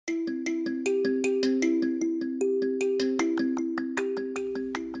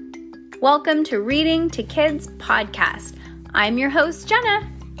Welcome to Reading to Kids podcast. I'm your host,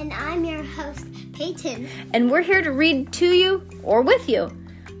 Jenna. And I'm your host, Peyton. And we're here to read to you or with you.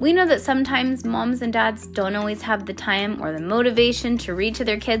 We know that sometimes moms and dads don't always have the time or the motivation to read to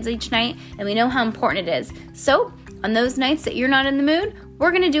their kids each night, and we know how important it is. So, on those nights that you're not in the mood,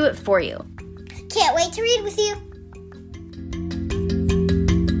 we're going to do it for you. Can't wait to read with you.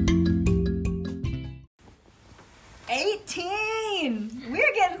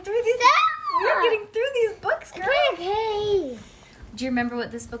 We're getting through these. We're getting through these books, girl. Okay. Do you remember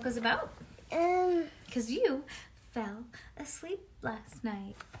what this book was about? Because you fell asleep last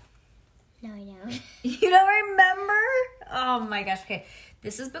night. No, I don't. You don't remember? Oh my gosh. Okay.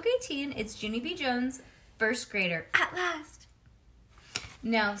 This is book 18. It's Junie B. Jones, first grader. At last.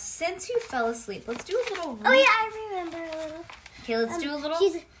 Now, since you fell asleep, let's do a little. Oh, yeah, I remember a little. Okay, let's do a little.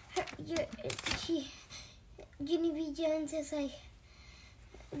 Junie B. Jones is like,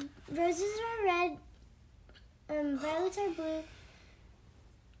 roses are red, violets are blue.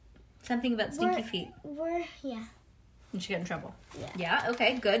 Something about stinky feet. Yeah. And she got in trouble. Yeah. Yeah,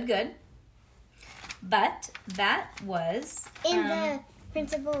 okay, good. But that was... And the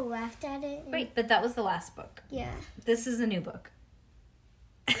principal laughed at it. Wait, but that was the last book. Yeah. This is a new book.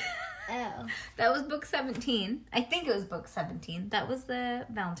 Oh. That was book 17. I think it was book 17. That was the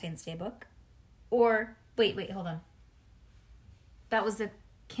Valentine's Day book. Or, wait, hold on. That was the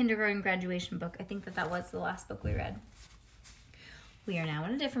kindergarten graduation book. I think that was the last book we read. We are now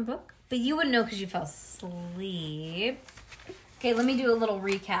in a different book. But you wouldn't know because you fell asleep. Okay, let me do a little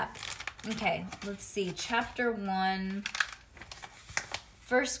recap. Okay, let's see. Chapter 1.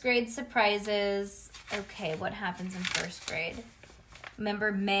 First grade surprises. Okay, what happens in first grade?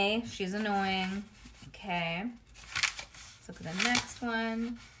 Remember May, she's annoying. Okay. Let's look at the next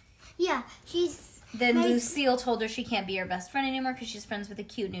one. Yeah, she's... Then Lucille told her she can't be her best friend anymore because she's friends with the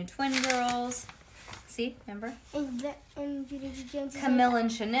cute new twin girls. See, remember? And Junie B. Jones is Camille and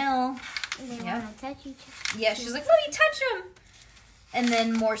Chanel. And they want to touch each other. Yeah, she's like, let me touch him. And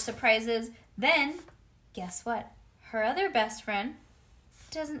then more surprises. Then, guess what? Her other best friend,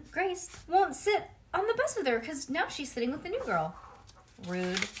 Grace, won't sit on the bus with her because now she's sitting with the new girl.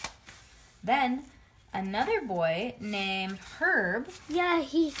 Rude. Then, another boy named Herb. Yeah,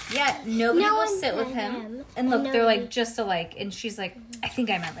 nobody No will one sit with said him. And look, No they're one- like just alike. And she's like, I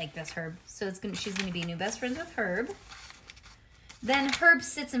think I meant like this, Herb. So she's gonna be new best friends with Herb. Then Herb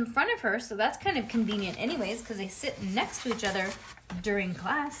sits in front of her, so that's kind of convenient anyways, because they sit next to each other during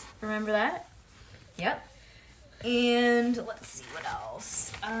class. Remember that? Yep. And let's see what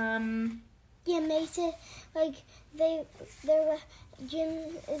else. Yeah, Mason, like, Jim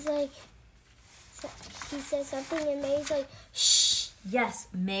is like, he says something and May's like, shh. Yes,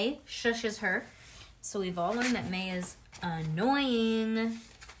 May shushes her. So we've all learned that May is annoying.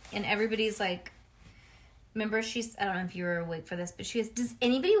 And everybody's like, remember I don't know if you were awake for this, but she goes, does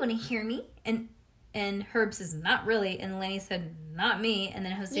anybody want to hear me? And Herb says, not really. And Lenny said, not me. And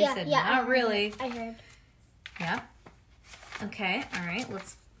then Jose said, not really. I heard. Yeah. Okay, all right,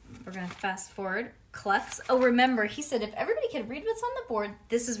 we're going to fast forward. Clucks. Oh, remember, he said if everybody could read what's on the board,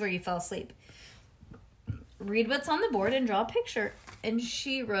 this is where you fell asleep. Read what's on the board and draw a picture. And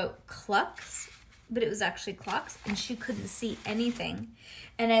she wrote clucks, but it was actually clocks, and she couldn't see anything.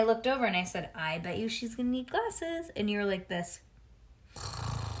 And I looked over and I said, I bet you she's going to need glasses. And you were like this.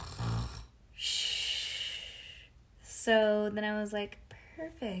 Shh. So then I was like,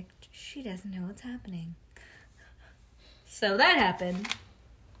 perfect. She doesn't know what's happening. So that happened.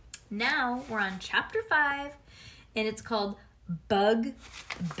 Now we're on chapter 5, and it's called Bug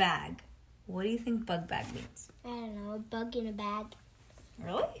Bag. What do you think bug bag means? I don't know, a bug in a bag.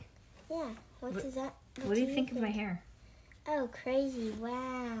 Really? Yeah. What do you think of my hair? Oh, crazy.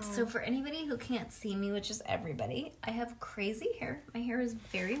 Wow. So for anybody who can't see me, which is everybody, I have crazy hair. My hair is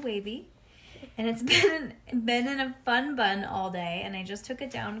very wavy. And it's been in a fun bun all day, and I just took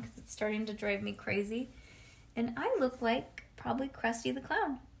it down because it's starting to drive me crazy. And I look like probably Krusty the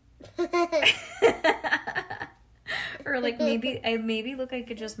Clown. Or like maybe look like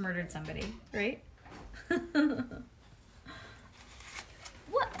I just murdered somebody, right?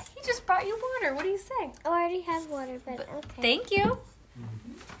 What? He just brought you water. What do you say? Oh, I already have water, but okay. Thank you.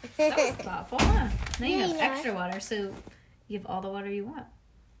 That was thoughtful, huh? Now you have Yeah. extra water, so you have all the water you want.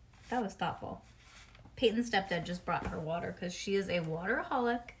 That was thoughtful. Peyton's stepdad just brought her water because she is a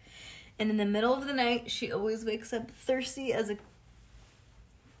wateraholic. And in the middle of the night, she always wakes up thirsty as a...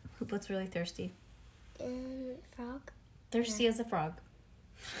 What's really thirsty? Frog? Thirsty as a frog.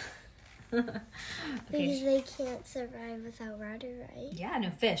 Because they can't survive without water, right? Yeah, no,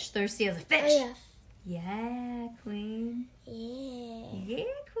 fish. Thirsty as a fish. Oh, yeah. Yeah, queen. Yeah. Yeah,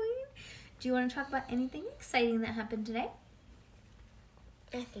 queen. Do you want to talk about anything exciting that happened today?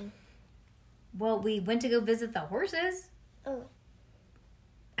 Nothing. Well, we went to go visit the horses. Oh.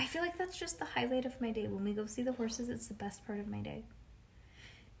 I feel like that's just the highlight of my day. When we go see the horses, it's the best part of my day.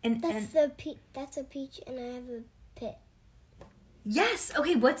 And That's a peach, and I have a pit. Yes.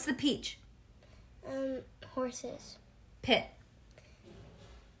 Okay. What's the peach? Horses. Pit.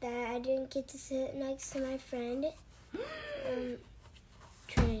 That I didn't get to sit next to my friend,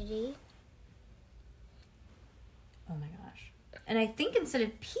 Trinity. Oh my gosh. And I think instead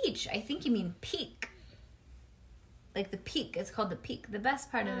of peach, I think you mean peak. Like the peak. It's called the peak. The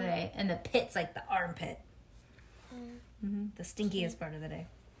best part of the day. And the pit's like the armpit. The stinkiest part of the day.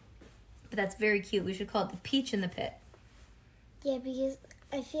 But that's very cute. We should call it the peach in the pit. Yeah, because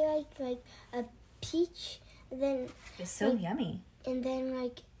I feel like a peach, then It's so yummy. and then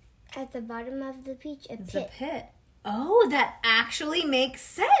like at the bottom of the peach, a It's pit. a pit. Oh, that actually makes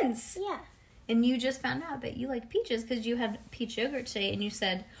sense. Yeah. And you just found out that you like peaches because you had peach yogurt today and you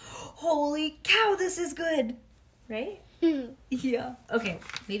said, holy cow, this is good. Right? Yeah. Okay,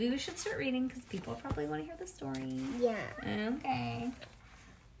 maybe we should start reading because people probably want to hear the story. Yeah. Okay.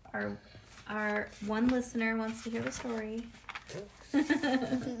 Our one listener wants to hear the story. You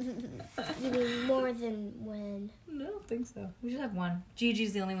mean more than one? No, I don't think so. We should have one.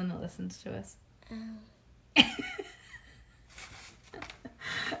 Gigi's the only one that listens to us. Oh.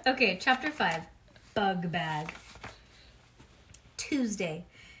 Okay, chapter 5. Bug Bag. Tuesday.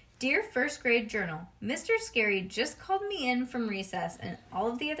 Dear first grade journal, Mr. Scary just called me in from recess and all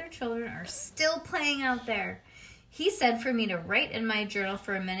of the other children are still playing out there. He said for me to write in my journal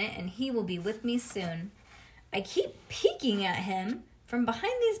for a minute and he will be with me soon. I keep peeking at him from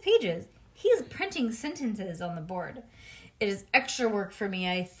behind these pages. He is printing sentences on the board. It is extra work for me,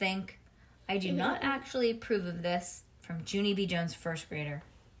 I think. I do not actually approve of this. From Junie B. Jones, first grader.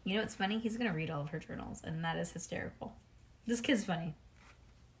 You know what's funny? He's going to read all of her journals, and that is hysterical. This kid's funny.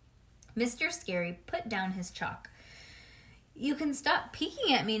 Mr. Scary put down his chalk. You can stop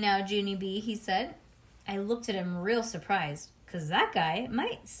peeking at me now, Junie B., he said. I looked at him real surprised, because that guy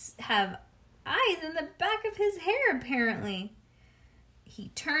might have eyes in the back of his hair, apparently. He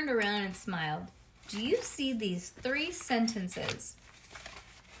turned around and smiled. Do you see these 3 sentences?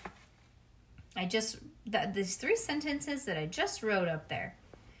 These 3 sentences that I just wrote up there.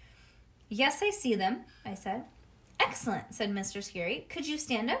 Yes, I see them, I said. Excellent, said Mr. Scary. Could you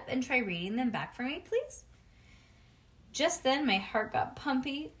stand up and try reading them back for me, please? Just then, my heart got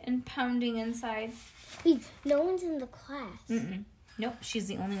pumpy and pounding inside. Wait, no one's in the class. Nope, she's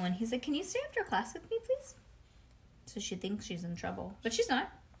the only one. He said, can you stay after class with me, please? So she thinks she's in trouble. But she's not.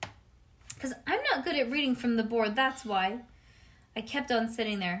 Because I'm not good at reading from the board, that's why. I kept on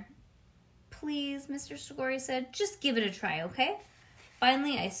sitting there. Please, Mr. Scary said, just give it a try, okay?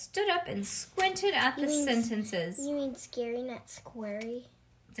 Finally, I stood up and squinted at the sentences. You mean scary, not squarey?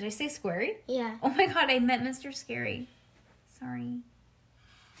 Did I say squarey? Yeah. Oh my god, I meant Mr. Scary. Sorry.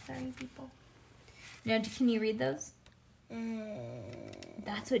 Sorry, people. Now, can you read those?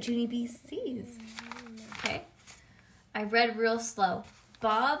 That's what Junie B sees. Okay. I read real slow.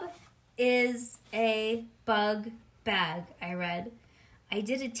 Bob is a bug bag, I read. I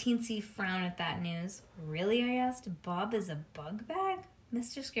did a teensy frown at that news. Really, I asked. Bob is a bug bag?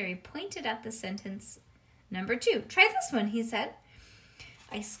 Mr. Scary pointed at the sentence number 2. Try this one, he said.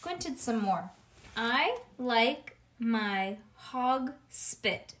 I squinted some more. I like my hog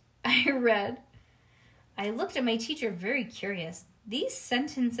spit, I read. I looked at my teacher very curious. These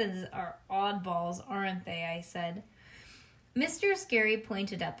sentences are oddballs, aren't they? I said. Mr. Scary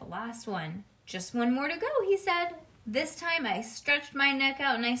pointed at the last one. Just one more to go, he said. This time I stretched my neck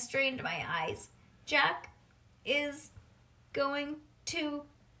out and I strained my eyes. Jack is going to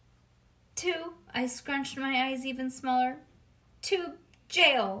I scrunched my eyes even smaller. To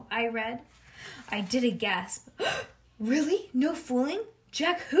jail, I read. I did a gasp. Really? No fooling?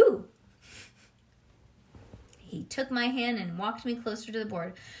 Jack who? He took my hand and walked me closer to the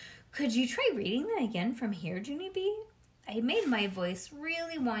board. Could you try reading them again from here, Junie B.? I made my voice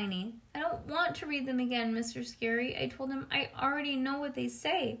really whiny. I don't want to read them again, Mr. Scary. I told him I already know what they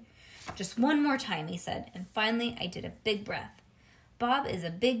say. Just one more time, he said, and finally I did a big breath. Bob is a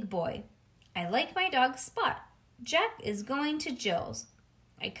big boy. I like my dog Spot. Jack is going to Jill's.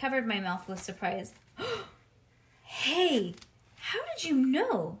 I covered my mouth with surprise. Hey, how did you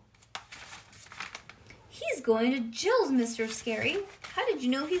know? He's going to Jill's, Mr. Scary. How did you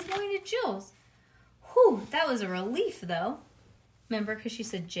know he's going to Jill's? Whew, that was a relief, though. Remember, because she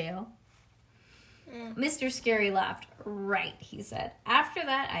said jail? Mr. Scary laughed. Right, he said. After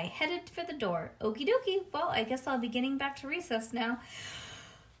that, I headed for the door. Okie dokie. Well, I guess I'll be getting back to recess now.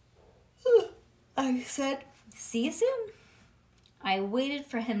 I said, "See you soon." I waited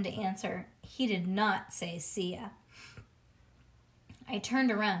for him to answer. He did not say "see ya." I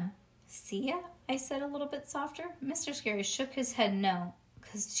turned around. "See ya?" I said a little bit softer. Mr. Scary shook his head no,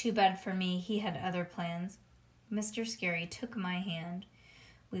 'cause too bad for me, he had other plans. Mr. Scary took my hand.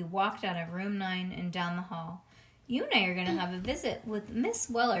 We walked out of room 9 and down the hall. "You and I are going to have a visit with Miss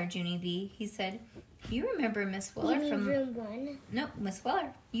Weller, Junie B," he said. "You remember Miss Weller from room 1? No, Miss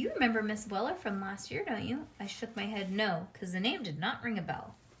Weller. You remember Miss Weller from last year, don't you?" I shook my head no, because the name did not ring a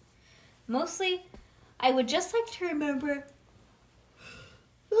bell. "Mostly, I would just like to remember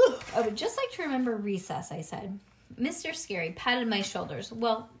recess," I said. Mr. Scary patted my shoulders.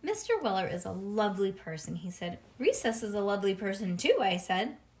 "Well, Mr. Weller is a lovely person," he said. "Recess is a lovely person, too," I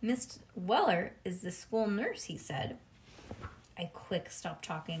said. "Miss Weller is the school nurse," he said. I quick stopped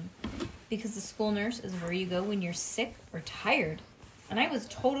talking, because the school nurse is where you go when you're sick or tired, and I was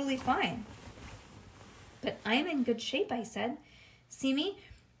totally fine. "But I'm in good shape," I said. "See me?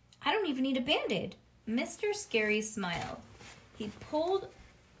 I don't even need a Band-Aid." Mr. Scary smiled. He pulled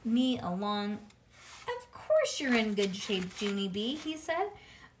me along. "Of course you're in good shape, Junie B," he said.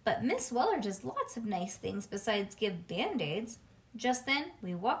 "But Miss Weller does lots of nice things besides give Band-Aids." Just then,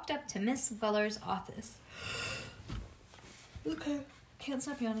 we walked up to Miss Weller's office. Okay, can't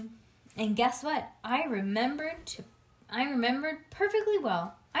stop yawning. And guess what? I remembered perfectly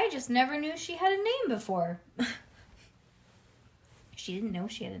well. I just never knew she had a name before. She didn't know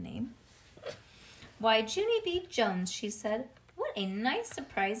she had a name. "Why, Junie B. Jones," she said. "What a nice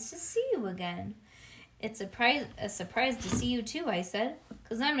surprise to see you again." "It's a surprise to see you too," I said,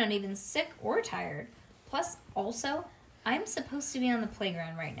 "because I'm not even sick or tired. Plus, also, I'm supposed to be on the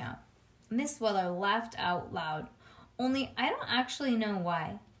playground right now." Miss Weller laughed out loud, only I don't actually know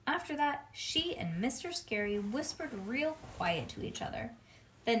why. After that, she and Mr. Scary whispered real quiet to each other.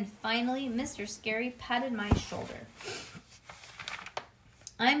 Then finally, Mr. Scary patted my shoulder.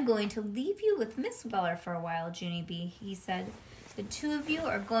 "I'm going to leave you with Miss Weller for a while, Junie B," he said. "The two of you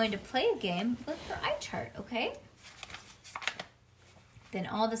are going to play a game with her eye chart, okay?" Then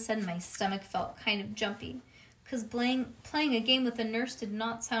all of a sudden my stomach felt kind of jumpy, because playing a game with a nurse did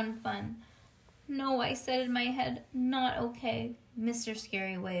not sound fun. "No," I said in my head, "not okay." Mr.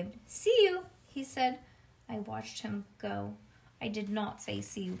 Scary waved. "See you," he said. I watched him go. I did not say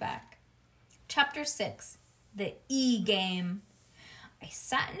see you back. Chapter 6, The E-Game. I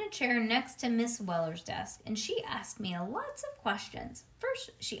sat in a chair next to Miss Weller's desk, and she asked me lots of questions. First,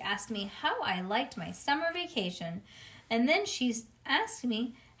 she asked me how I liked my summer vacation, and then she asked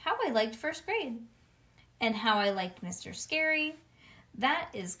me how I liked first grade, and how I liked Mr. Scary. That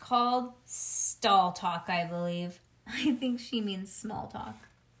is called stall talk, I believe. I think she means small talk.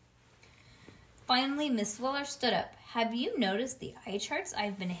 Finally, Miss Weller stood up. "Have you noticed the eye charts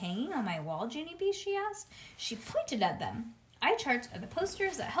I've been hanging on my wall, Junie B?" she asked. She pointed at them. "Eye charts are the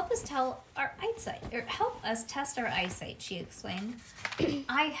posters that help us test our eyesight," she explained.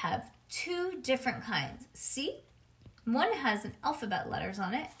 "I have 2 different kinds. See? One has an alphabet letters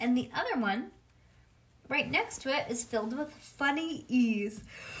on it, and the other one right next to it is filled with funny E's.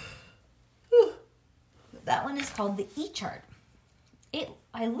 That one is called the E-chart.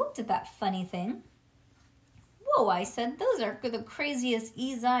 I looked at that funny thing. "Whoa," I said, "those are the craziest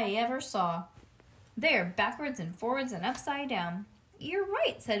E's I ever saw. They are backwards and forwards and upside down." "You're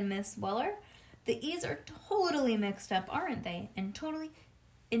right," said Miss Weller. "The E's are totally mixed up, aren't they? And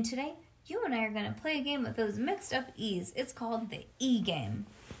today, you and I are going to play a game with those mixed up E's. It's called the E-Game."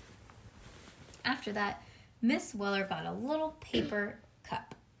 After that, Miss Weller got a little paper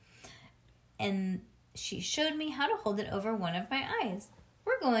cup, and she showed me how to hold it over one of my eyes.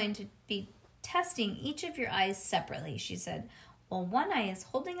 "We're going to be testing each of your eyes separately," she said. "While one eye is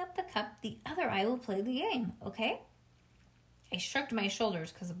holding up the cup, the other eye will play the game, okay?" I shrugged my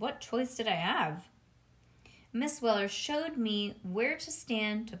shoulders, because what choice did I have? Miss Weller showed me where to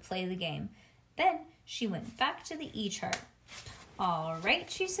stand to play the game. Then she went back to the E-chart. "All right,"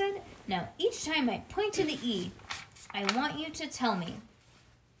 she said. "Now each time I point to the E, I want you to tell me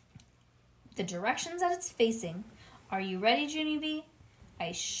the directions that it's facing. Are you ready, Junie B?"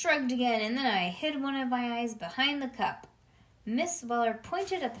 I shrugged again, and then I hid one of my eyes behind the cup. Miss Weller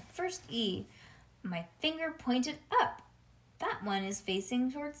pointed at the first E. My finger pointed up. "That one is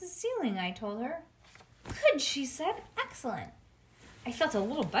facing towards the ceiling," I told her. "Good," she said. "Excellent." I felt a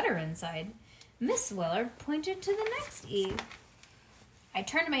little better inside. Miss Weller pointed to the next E. I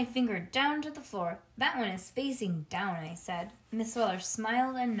turned my finger down to the floor. "That one is facing down," I said. Miss Weller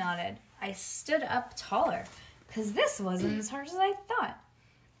smiled and nodded. I stood up taller, because this wasn't as hard as I thought.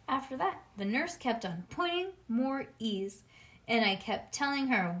 After that, the nurse kept on pointing more E's. and I kept telling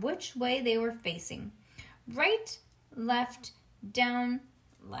her which way they were facing. Right, left, down,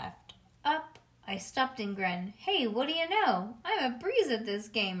 left, up. I stopped and grinned. Hey, what do you know? I'm a breeze at this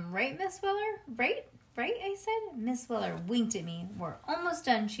game, right, Miss Weller? Right, I said. Miss Weller winked at me. We're almost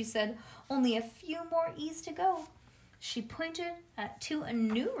done, she said. Only a few more E's to go. She pointed to a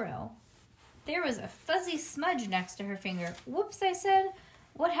new row. There was a fuzzy smudge next to her finger. Whoops, I said.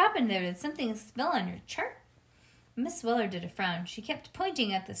 What happened there? Did something spill on your chart? Miss Weller did a frown. She kept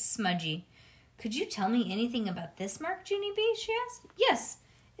pointing at the smudgy. Could you tell me anything about this mark, Junie B? She asked. Yes,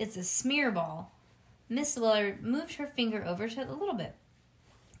 it's a smear ball. Miss Weller moved her finger over to it a little bit.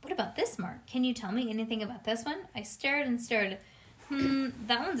 What about this mark? Can you tell me anything about this one? I stared and stared.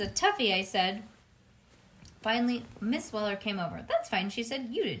 That one's a toughie, I said. Finally, Miss Weller came over. That's fine, she said.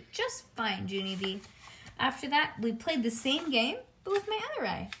 You did just fine, Junie B. After that, we played the same game, but with my other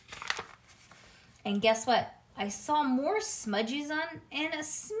eye. And guess what? I saw more smudgies on and a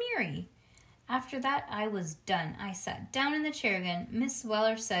smeary. After that, I was done. I sat down in the chair again. Miss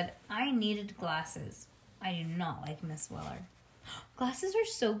Weller said I needed glasses. I do not like Miss Weller. Glasses are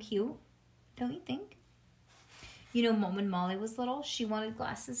so cute, don't you think? You know, when Molly was little, she wanted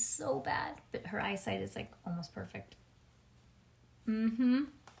glasses so bad, but her eyesight is like almost perfect.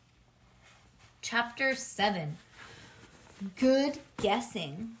 Chapter 7. Good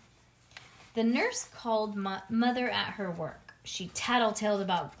guessing. The nurse called Mother at her work. She tattletaled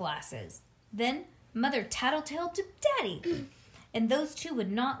about glasses. Then Mother tattletaled to Daddy, and those two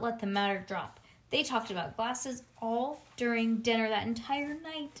would not let the matter drop. They talked about glasses all during dinner that entire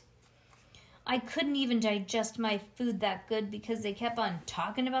night. I couldn't even digest my food that good because they kept on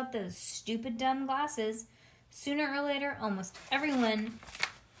talking about those stupid dumb glasses. Sooner or later, almost everyone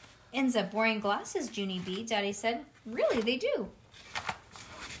ends up wearing glasses, Junie B, Daddy said. Really, they do.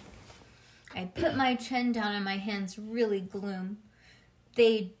 I put my chin down and my hands really gloom.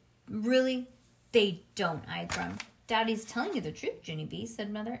 They don't, I grumbled. Daddy's telling you the truth, Junie B,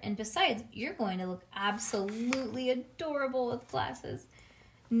 said Mother. And besides, you're going to look absolutely adorable with glasses.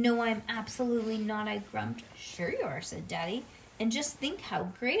 No, I'm absolutely not, I grumped. Sure you are, said Daddy. And just think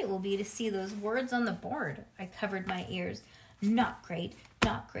how great it will be to see those words on the board. I covered my ears. Not great,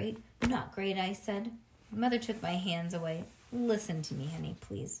 not great, not great, I said. Mother took my hands away. Listen to me, honey,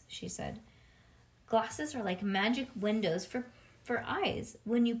 please, she said. Glasses are like magic windows for eyes.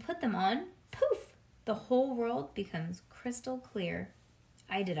 When you put them on, poof, the whole world becomes crystal clear.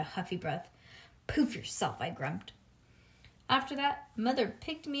 I did a huffy breath. Poof yourself, I grumped. After that, Mother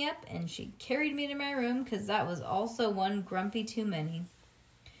picked me up and she carried me to my room because that was also one grumpy too many.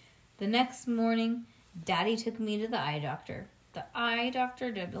 The next morning, Daddy took me to the eye doctor. The eye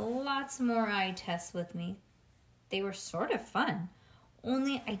doctor did lots more eye tests with me. They were sort of fun,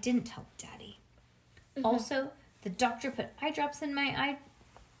 only I didn't tell Daddy. Also, the doctor put eye drops in my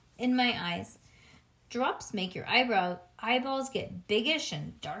eyes. Drops make your eyeballs get biggish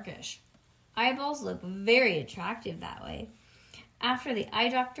and darkish. Eyeballs look very attractive that way. After the eye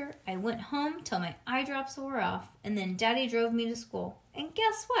doctor, I went home till my eye drops wore off, and then Daddy drove me to school. And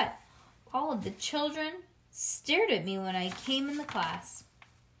guess what? All of the children stared at me when I came in the class.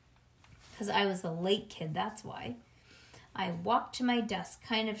 Because I was a late kid, that's why. I walked to my desk,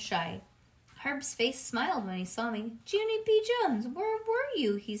 kind of shy. Herb's face smiled when he saw me. Junie B. Jones, where were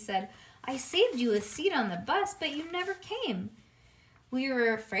you? He said. I saved you a seat on the bus, but you never came. We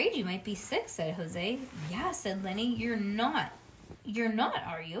were afraid you might be sick, said Jose. Yeah, said Lenny. You're not,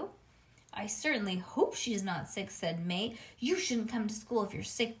 are you? I certainly hope she's not sick, said May. You shouldn't come to school if you're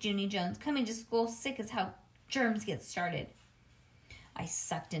sick, Junie Jones. Coming to school sick is how germs get started. I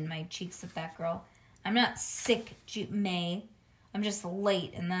sucked in my cheeks at that girl. I'm not sick, May. I'm just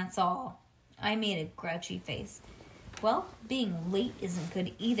late, and that's all. I made a grouchy face. Well, being late isn't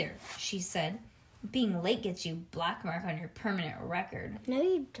good either, she said. Being late gets you black mark on your permanent record. No,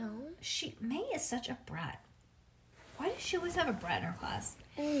 you don't. May is such a brat. Why does she always have a brat in her class?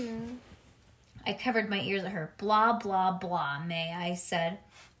 I don't know. I covered my ears at her. Blah, blah, blah, May, I said.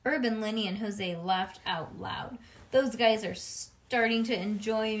 Urban, Lenny, and Jose laughed out loud. Those guys are starting to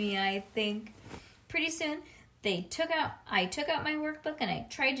enjoy me, I think. Pretty soon, I took out my workbook and I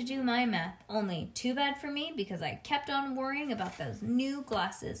tried to do my math. Only too bad for me because I kept on worrying about those new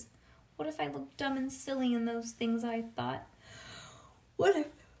glasses. What if I look dumb and silly in those things, I thought? What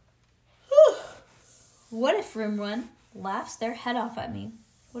if Room One laughs their head off at me?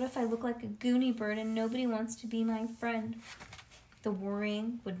 What if I look like a Goonie bird and nobody wants to be my friend? The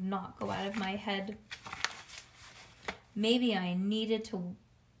worrying would not go out of my head. Maybe I needed to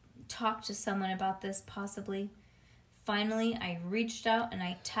talk to someone about this, possibly. Finally, I reached out and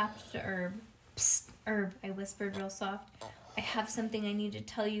I tapped to Herb. Psst, Herb, I whispered real soft. I have something I need to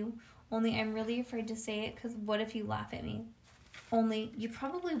tell you, only I'm really afraid to say it because what if you laugh at me? Only, you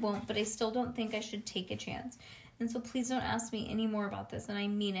probably won't, but I still don't think I should take a chance. And so please don't ask me any more about this, and I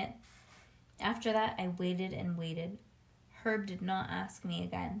mean it. After that, I waited and waited. Herb did not ask me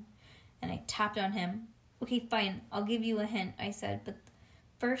again, and I tapped on him. Okay, fine, I'll give you a hint, I said, but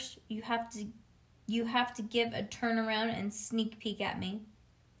first you have to give a turnaround and sneak peek at me.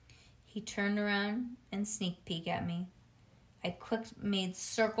 He turned around and sneak peek at me. I made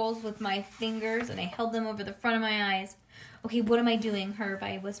circles with my fingers and I held them over the front of my eyes. Okay, what am I doing, Herb?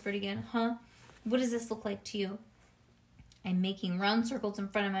 I whispered again. Huh? What does this look like to you? I'm making round circles in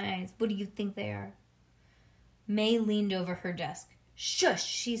front of my eyes. What do you think they are? May leaned over her desk. Shush,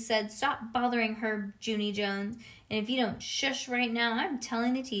 she said. Stop bothering her, Junie Jones. And if you don't shush right now, I'm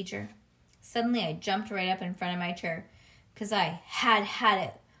telling the teacher. Suddenly, I jumped right up in front of my chair. 'Cause I had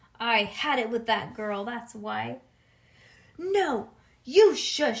it. I had it with that girl, that's why. No, you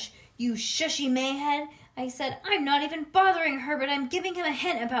shush, you shushy mayhead. I said, I'm not even bothering her, but I'm giving him a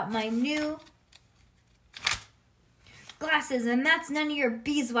hint about my new glasses, and that's none of your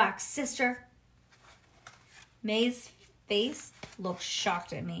beeswax, sister. May's face looked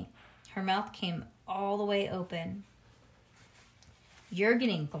shocked at me. Her mouth came all the way open. You're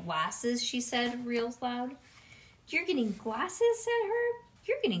getting glasses, she said real loud. You're getting glasses, said Herb.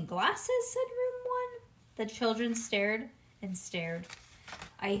 You're getting glasses, said room one. The children stared and stared.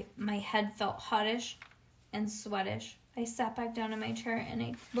 My head felt hottish and sweatish. I sat back down in my chair and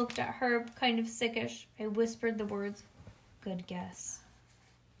I looked at Herb, kind of sickish. I whispered the words, good guess.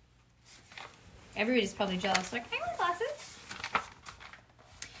 Everybody's probably jealous. Like, I want glasses.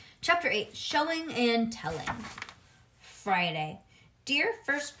 Chapter 8, Showing and Telling. Friday. Dear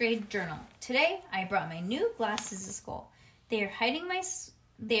first grade journal. Today I brought my new glasses to school. They are hiding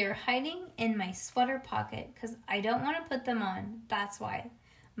in my sweater pocket because I don't want to put them on. That's why.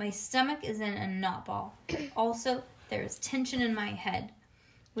 My stomach is in a knot ball. Also, there is tension in my head.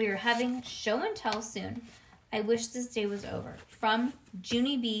 We are having show and tell soon. I wish this day was over. From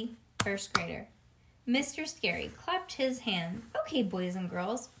Junie B., first grader. Mr. Scary clapped his hands. Okay, boys and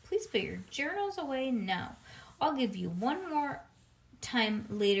girls, please put your journals away now. I'll give you one more time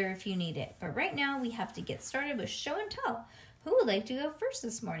later if you need it. But right now, we have to get started with show and tell. Who would like to go first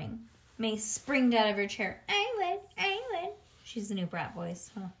this morning? May springed out of her chair. I would. She's the new brat voice,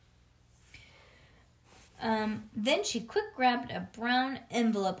 huh? Then she quick grabbed a brown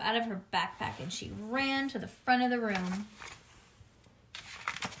envelope out of her backpack and she ran to the front of the room.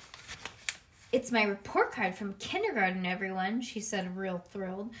 It's my report card from kindergarten, everyone, she said, real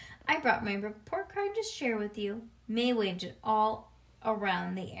thrilled. I brought my report card to share with you. May waved it all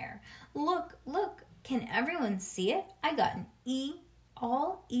around the air. Look, can everyone see it? I got an E,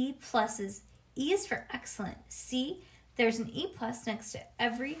 all E pluses. E is for excellent. See, there's an E plus next to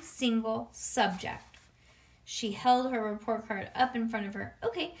every single subject. She held her report card up in front of her.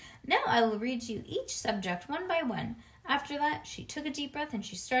 Okay, now I will read you each subject one by one. After that, she took a deep breath and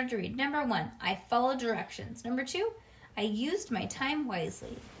she started to read. Number 1, I followed directions. Number 2, I used my time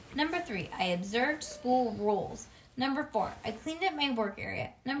wisely. Number 3, I observed school rules. Number 4, I cleaned up my work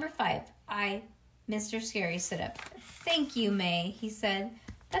area. Number 5, Mr. Scary stood up. Thank you, May, he said.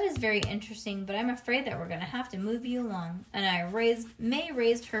 That is very interesting, but I'm afraid that we're going to have to move you along. And May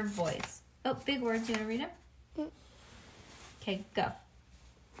raised her voice. Oh, big words. You want to read them? Okay, go.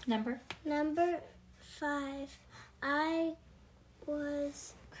 Number 5. I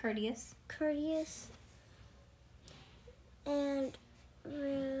was courteous and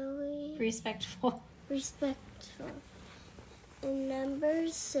really respectful. And number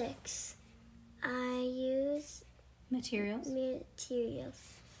 6, I used materials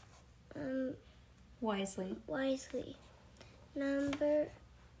wisely. Number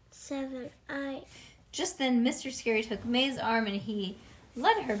 7, Just then, Mr. Scary took May's arm and he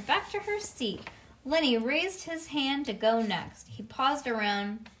led her back to her seat. Lenny raised his hand to go next. He passed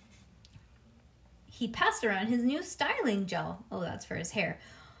around his new styling gel. Oh, that's for his hair.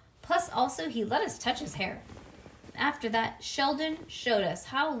 Plus, also, he let us touch his hair. After that, Sheldon showed us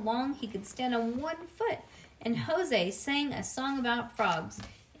how long he could stand on one foot, and Jose sang a song about frogs.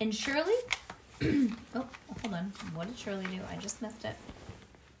 And Shirley... oh, hold on. What did Shirley do? I just missed it.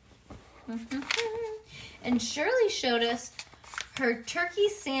 And Shirley showed us her turkey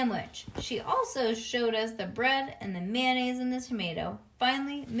sandwich. She also showed us the bread and the mayonnaise and the tomato.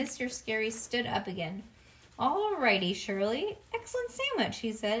 Finally, Mr. Scary stood up again. Alrighty, Shirley. Excellent sandwich,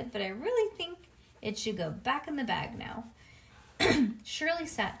 he said, but I really think it should go back in the bag now. Shirley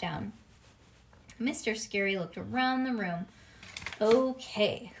sat down. Mr. Scary looked around the room.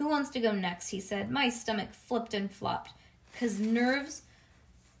 Okay, who wants to go next, he said. My stomach flipped and flopped. Because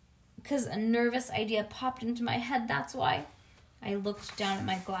a nervous idea popped into my head, that's why. I looked down at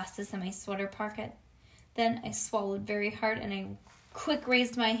my glasses in my sweater pocket. Then I swallowed very hard and I quick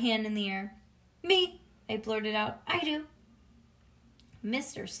raised my hand in the air. Me, I blurted out. I do.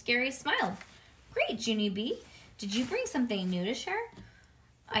 Mr. Scary smiled. Great, Junie B. Did you bring something new to share?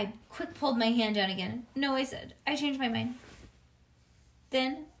 I quick pulled my hand down again. No, I said. I changed my mind.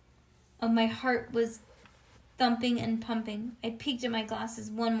 Then, my heart was thumping and pumping. I peeked at my glasses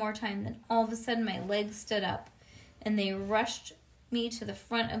one more time. Then all of a sudden my legs stood up and they rushed me to the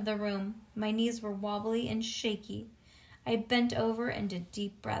front of the room. My knees were wobbly and shaky. I bent over and did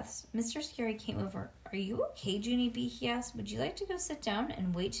deep breaths. Mr. Scary came over. Are you okay, Junie B? He asked. Would you like to go sit down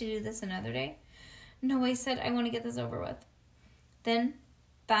and wait to do this another day? No, I said. I want to get this over with. Then,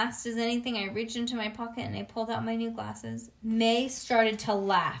 fast as anything, I reached into my pocket and I pulled out my new glasses. May started to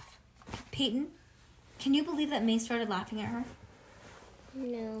laugh. Peyton, can you believe that May started laughing at her?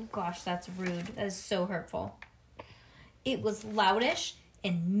 No. Gosh, that's rude. That is so hurtful. It was loudish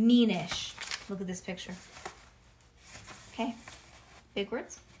and meanish. Look at this picture. Okay. Big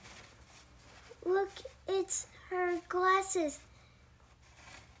words. Look, it's her glasses.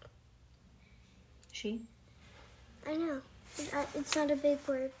 She? I know. It's not a big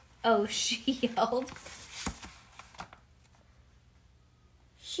word. Oh, she yelled.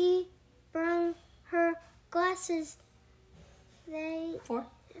 She brung her glasses. They For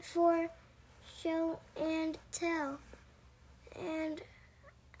show and tell. And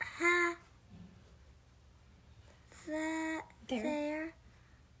they're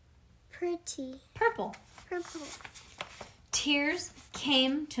pretty. purple. Purple. Tears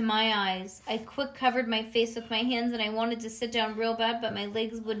came to my eyes. I quick covered my face with my hands and I wanted to sit down real bad, but my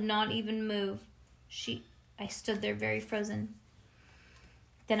legs would not even move. I stood there very frozen.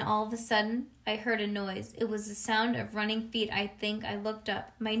 Then all of a sudden, I heard a noise. It was the sound of running feet, I think. I looked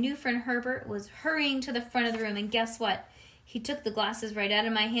up. My new friend Herbert was hurrying to the front of the room, and guess what? He took the glasses right out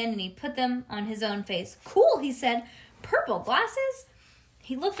of my hand and he put them on his own face. Cool, he said. Purple glasses?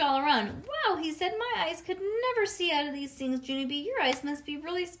 He looked all around. Wow, he said, my eyes could never see out of these things, Junie B. Your eyes must be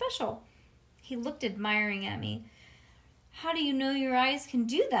really special. He looked admiring at me. How do you know your eyes can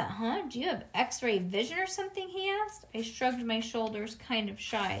do that, huh? Do you have X-ray vision or something, he asked. I shrugged my shoulders, kind of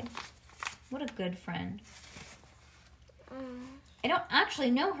shy. What a good friend. I don't actually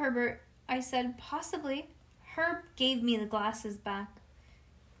know, Herbert, I said. Possibly. Herb gave me the glasses back.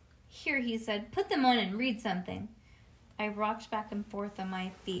 Here, he said, put them on and read something. I rocked back and forth on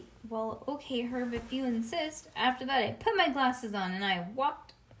my feet. Well, okay, Herb, if you insist. After that, I put my glasses on and I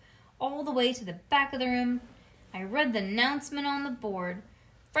walked all the way to the back of the room. I read the announcement on the board.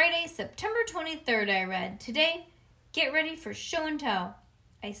 Friday, September 23rd, I read. Today, get ready for show and tell.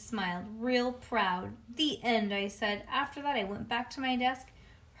 I smiled, real proud. The end, I said. After that, I went back to my desk.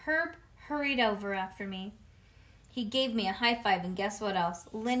 Herb hurried over after me. He gave me a high five, and guess what else?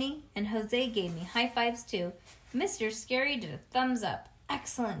 Lenny and Jose gave me high fives, too. Mr. Scary did a thumbs up.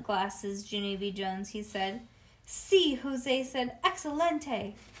 Excellent glasses, Junie B. Jones, he said. See, Jose said.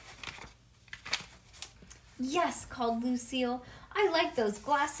 Excelente. Yes, called Lucille. I like those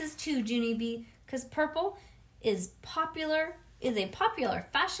glasses, too, Junie B. Because purple is a popular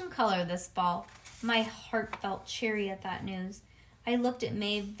fashion color this fall. My heart felt cheery at that news. I looked at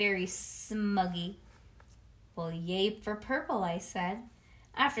May very smuggy. Well, yay for purple, I said.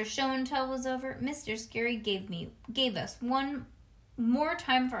 After show and tell was over, Mr. Scary gave us one more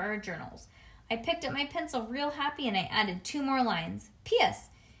time for our journals. I picked up my pencil real happy and I added 2 more lines. P.S.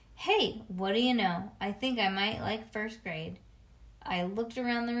 Hey, what do you know? I think I might like first grade. I looked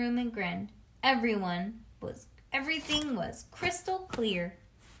around the room and grinned. Everything was crystal clear.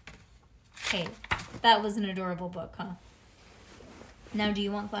 Hey, that was an adorable book, huh? Now, do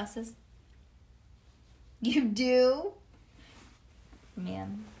you want glasses? You do?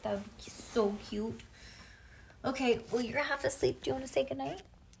 Man, that would be so cute. Okay, well, you're half asleep. Do you want to say goodnight?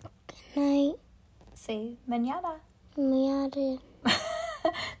 Good night. Say mañana. Miada.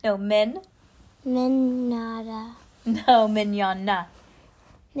 No, men. Menada. No, mañana.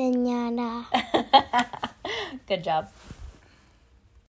 Mañana. Good job.